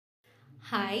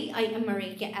Hi, I am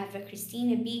Marika Eva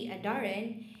Christina B.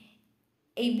 Adaran,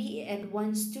 a B. Ed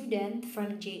 1 student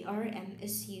from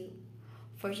JRMSU.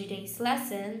 For today's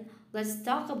lesson, let's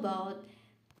talk about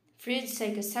Freud's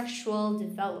psychosexual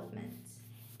development.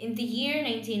 In the year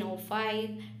 1905,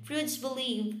 Freud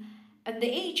believed at the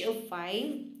age of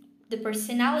 5, the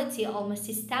personality almost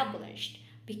established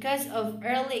because of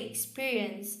early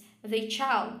experience of a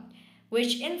child,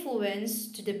 which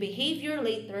influenced the behavior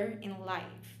later in life.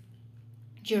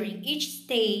 During each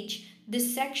stage, the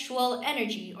sexual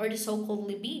energy or the so called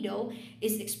libido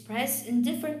is expressed in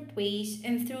different ways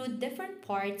and through different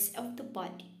parts of the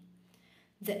body.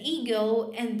 The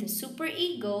ego and the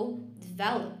superego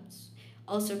develops.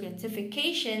 Also,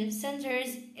 gratification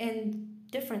centers in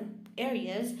different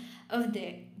areas of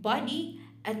the body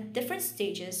at different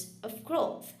stages of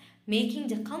growth, making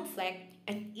the conflict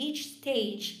at each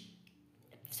stage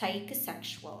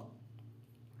psychosexual.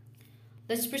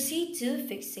 Let's proceed to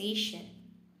fixation.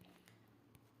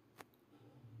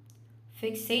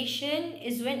 Fixation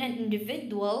is when an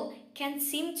individual can't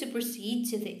seem to proceed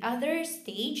to the other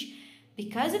stage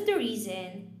because of the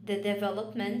reason the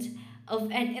development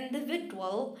of an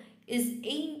individual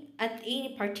at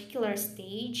any particular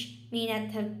stage may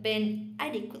not have been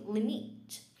adequately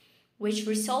met, which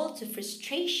results to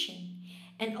frustration,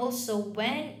 and also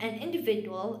when an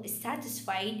individual is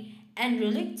satisfied and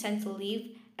reluctant to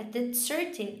leave at that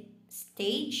certain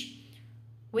stage,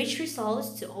 which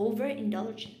results to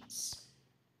overindulgence.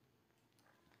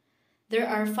 There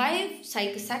are 5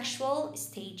 psychosexual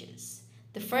stages.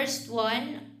 The first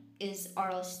one is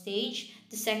oral stage,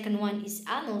 the second one is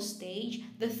anal stage,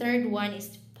 the third one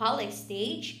is phallic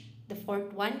stage, the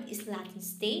fourth one is Latin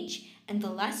stage, and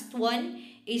the last one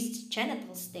is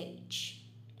genital stage.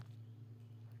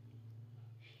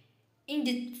 In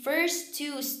the first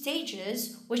 2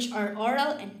 stages, which are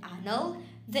oral and anal,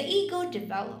 the ego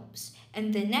develops,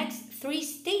 and the next 3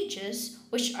 stages,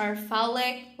 which are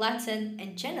phallic, Latin,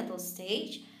 and genital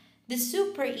stage, the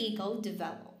superego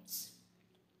develops.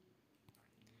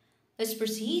 Let's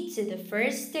proceed to the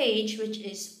first stage, which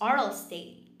is oral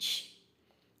stage.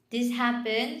 This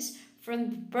happens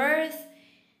from birth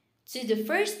to the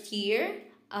first year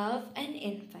of an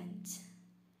infant.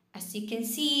 As you can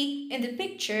see in the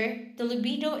picture, the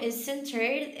libido is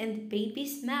centered in the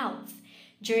baby's mouth.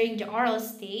 During the oral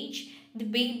stage, the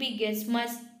baby gets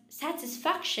much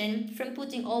satisfaction from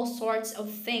putting all sorts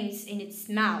of things in its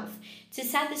mouth to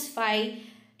satisfy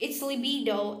its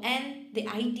libido and the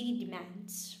ID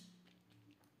demands.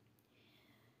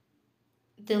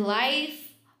 The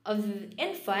life of the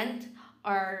infant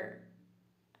are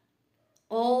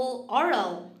all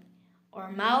oral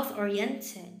or mouth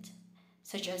oriented,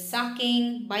 such as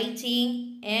sucking,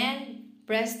 biting, and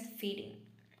breastfeeding.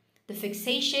 The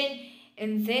fixation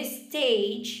in this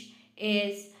stage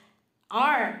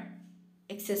are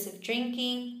excessive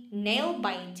drinking, nail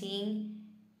biting,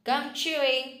 gum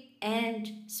chewing, and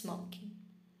smoking.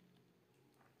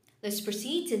 Let's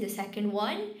proceed to the second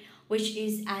one, which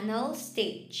is anal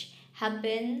stage.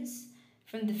 Happens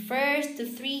from the first to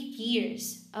 3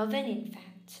 years of an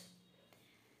infant.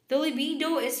 The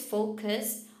libido is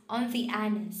focused on the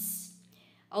anus.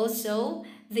 Also,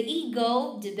 the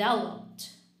ego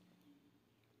developed.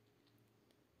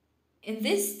 In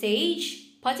this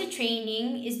stage, potty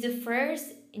training is the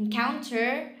first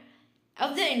encounter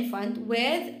of the infant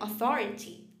with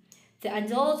authority. The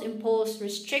adult imposes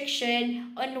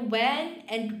restriction on when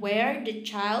and where the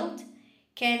child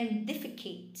can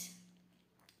defecate.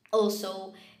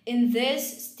 Also, in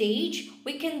this stage,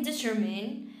 we can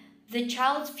determine the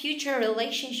child's future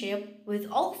relationship with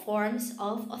all forms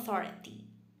of authority.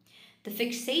 The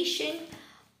fixation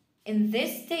in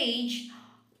this stage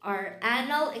are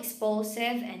anal expulsive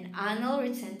and anal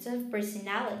retentive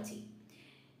personality.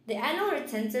 The anal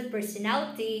retentive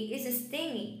personality is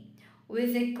stingy,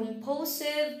 with a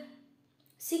compulsive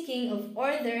seeking of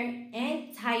order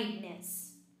and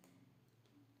tidiness.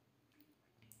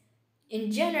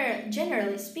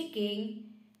 Generally speaking,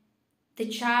 the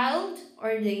child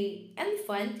or the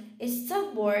infant is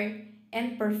stubborn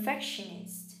and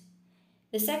perfectionist.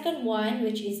 The second one,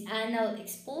 which is anal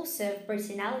expulsive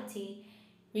personality,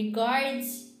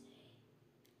 regards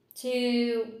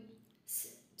to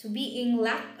being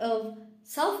lack of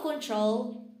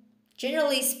self-control.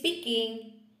 Generally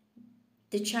speaking,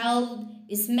 the child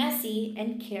is messy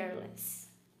and careless.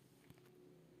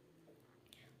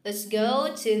 Let's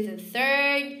go to the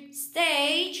third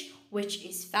stage, which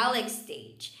is phallic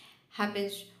stage.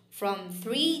 Happens from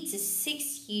 3 to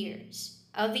 6 years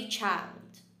of a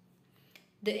child.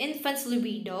 The infant's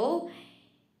libido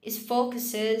is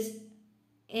focuses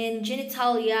in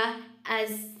genitalia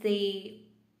as the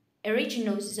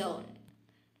erogenous zone.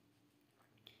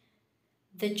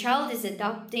 The child is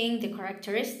adopting the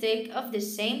characteristic of the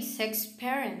same-sex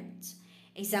parent.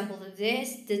 Example of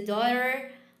this, the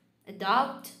daughter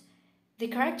adopt the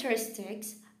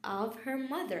characteristics of her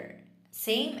mother,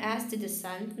 same as to the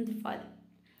son from the father.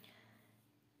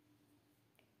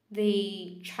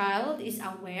 The child is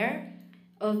aware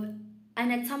of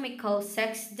anatomical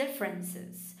sex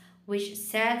differences, which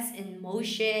sets in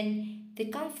motion the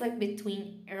conflict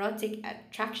between erotic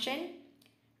attraction,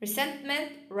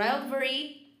 resentment,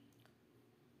 rivalry,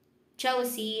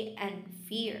 jealousy, and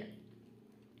fear,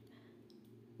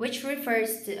 which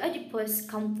refers to Oedipus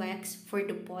complex for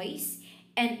the boys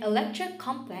and Electra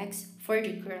complex for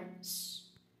the girls.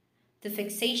 The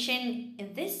fixation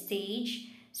in this stage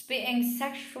is being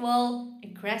sexual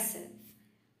aggressive.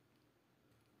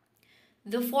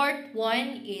 The fourth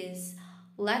one is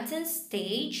latent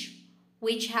stage,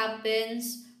 which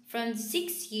happens from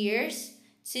 6 years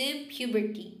to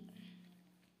puberty.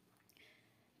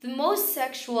 The most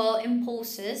sexual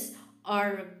impulses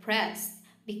are repressed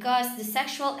because the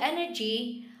sexual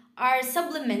energy are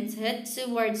supplemented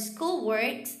towards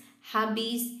schoolworks,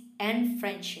 hobbies, and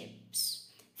friendships.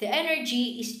 The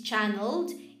energy is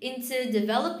channeled into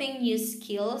developing new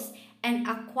skills and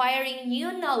acquiring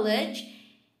new knowledge,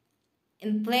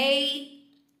 and play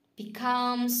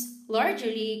becomes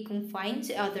largely confined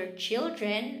to other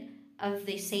children of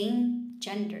the same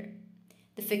gender.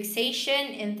 The fixation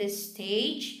in this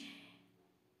stage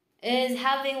is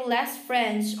having less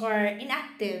friends or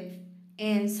inactive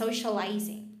in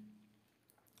socializing.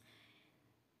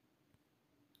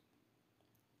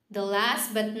 The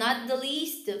last but not the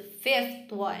least, the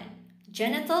fifth one,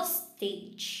 genital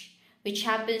stage, which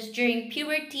happens during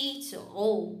puberty to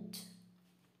old.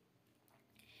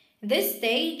 This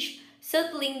stage,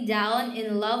 settling down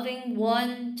in loving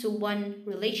one-to-one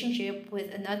relationship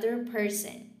with another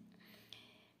person.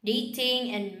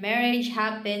 Dating and marriage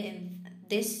happen in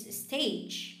this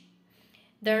stage,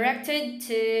 directed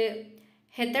to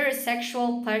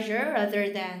heterosexual pleasure rather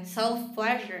than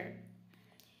self-pleasure.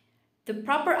 The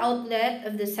proper outlet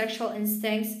of the sexual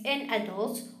instincts in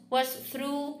adults was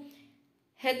through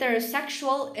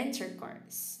heterosexual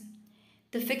intercourse.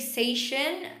 The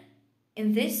fixation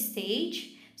in this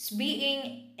stage is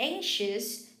being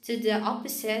anxious to the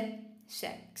opposite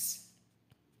sex.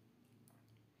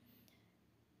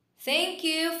 Thank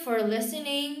you for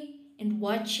listening and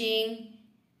watching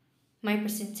my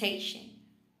presentation.